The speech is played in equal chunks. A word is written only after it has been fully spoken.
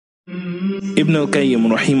Ibn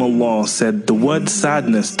al-Qayyim rahimahullah said the word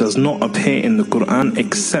sadness does not appear in the Quran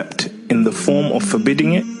except in the form of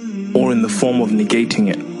forbidding it or in the form of negating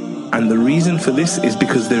it. And the reason for this is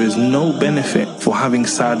because there is no benefit for having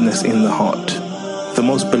sadness in the heart. The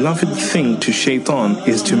most beloved thing to shaitan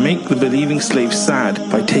is to make the believing slave sad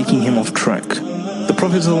by taking him off track. The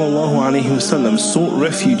Prophet ﷺ sought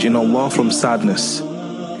refuge in Allah from sadness.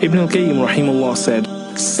 Ibn al-Qayyim rahimahullah said,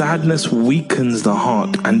 sadness weakens the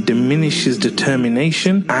heart and diminishes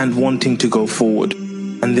determination and wanting to go forward.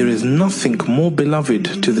 And there is nothing more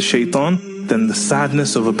beloved to the shaitan than the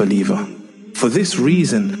sadness of a believer. For this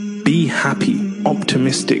reason, be happy,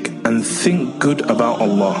 optimistic, and think good about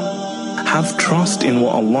Allah. Have trust in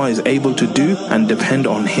what Allah is able to do and depend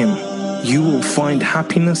on Him. You will find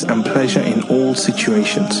happiness and pleasure in all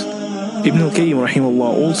situations. Ibn al-Qayyim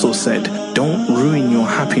rahimahullah also said, don't ruin your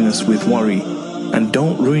happiness with worry, and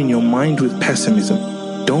don't ruin your mind with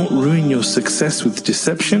pessimism. Don't ruin your success with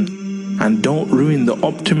deception, and don't ruin the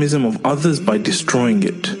optimism of others by destroying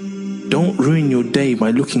it. Don't ruin your day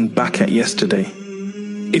by looking back at yesterday.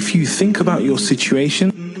 If you think about your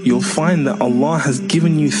situation, you'll find that Allah has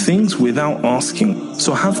given you things without asking.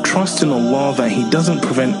 So have trust in Allah that He doesn't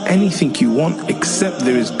prevent anything you want except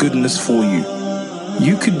there is goodness for you.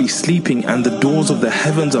 You could be sleeping and the doors of the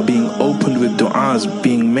heavens are being opened with du'as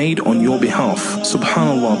being made on your behalf.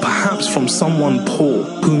 Subhanallah, perhaps from someone poor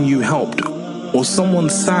whom you helped, or someone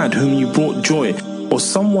sad whom you brought joy, or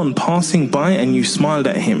someone passing by and you smiled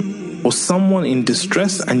at him, or someone in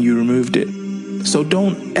distress and you removed it. So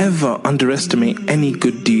don't ever underestimate any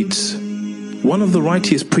good deeds. One of the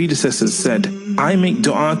righteous predecessors said, I make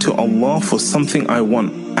dua to Allah for something I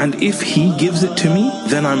want, and if He gives it to me,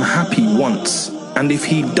 then I'm happy once. And if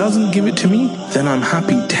He doesn't give it to me, then I'm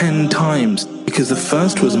happy 10 times, because the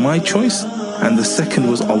first was my choice and the second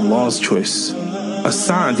was Allah's choice.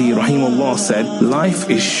 As-Sa'di rahimahullah said, life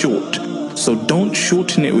is short, so don't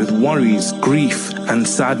shorten it with worries, grief and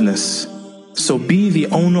sadness. So be the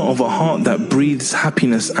owner of a heart that breathes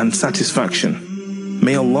happiness and satisfaction.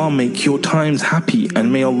 May Allah make your times happy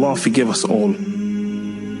and may Allah forgive us all.